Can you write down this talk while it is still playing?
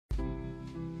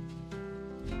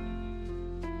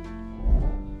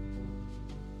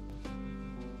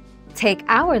Take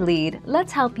our lead,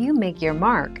 let's help you make your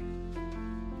mark.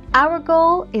 Our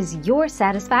goal is your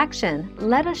satisfaction.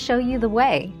 Let us show you the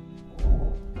way.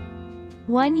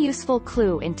 One useful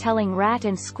clue in telling rat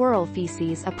and squirrel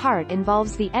feces apart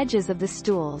involves the edges of the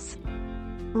stools.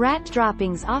 Rat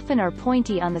droppings often are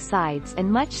pointy on the sides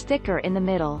and much thicker in the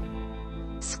middle.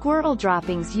 Squirrel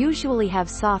droppings usually have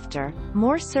softer,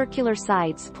 more circular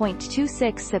sides.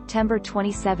 26 September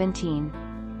 2017.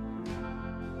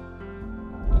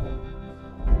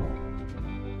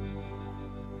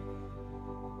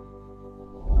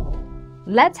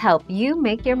 Let's help you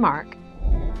make your mark.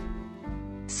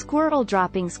 Squirrel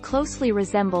droppings closely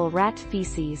resemble rat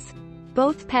feces.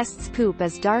 Both pests' poop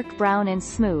is dark brown and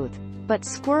smooth, but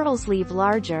squirrels leave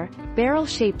larger,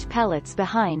 barrel-shaped pellets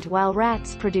behind while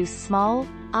rats produce small,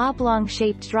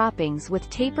 oblong-shaped droppings with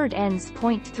tapered ends.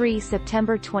 3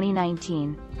 September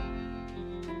 2019.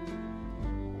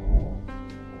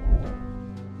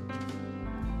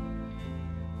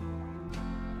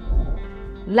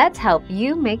 Let's help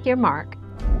you make your mark.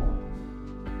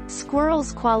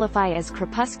 Squirrels qualify as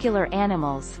crepuscular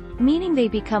animals, meaning they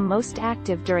become most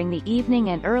active during the evening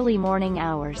and early morning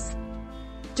hours.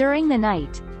 During the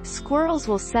night, squirrels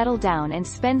will settle down and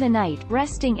spend the night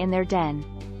resting in their den.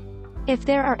 If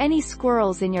there are any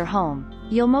squirrels in your home,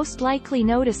 you'll most likely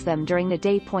notice them during the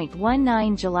day.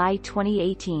 19 July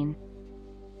 2018.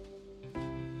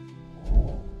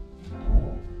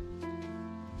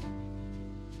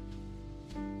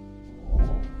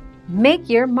 Make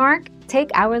your mark, take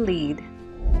our lead.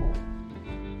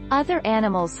 Other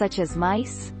animals such as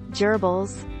mice,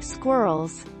 gerbils,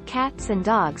 squirrels, cats and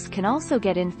dogs can also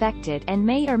get infected and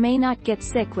may or may not get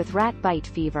sick with rat bite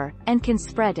fever, and can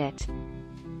spread it.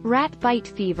 Rat bite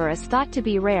fever is thought to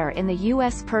be rare in the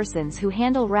U.S. Persons who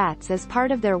handle rats as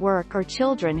part of their work or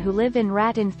children who live in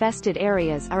rat-infested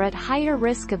areas are at higher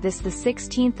risk of this. The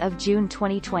 16th of June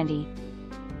 2020.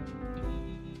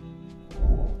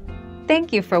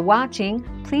 Thank you for watching.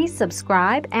 Please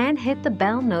subscribe and hit the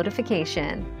bell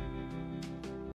notification.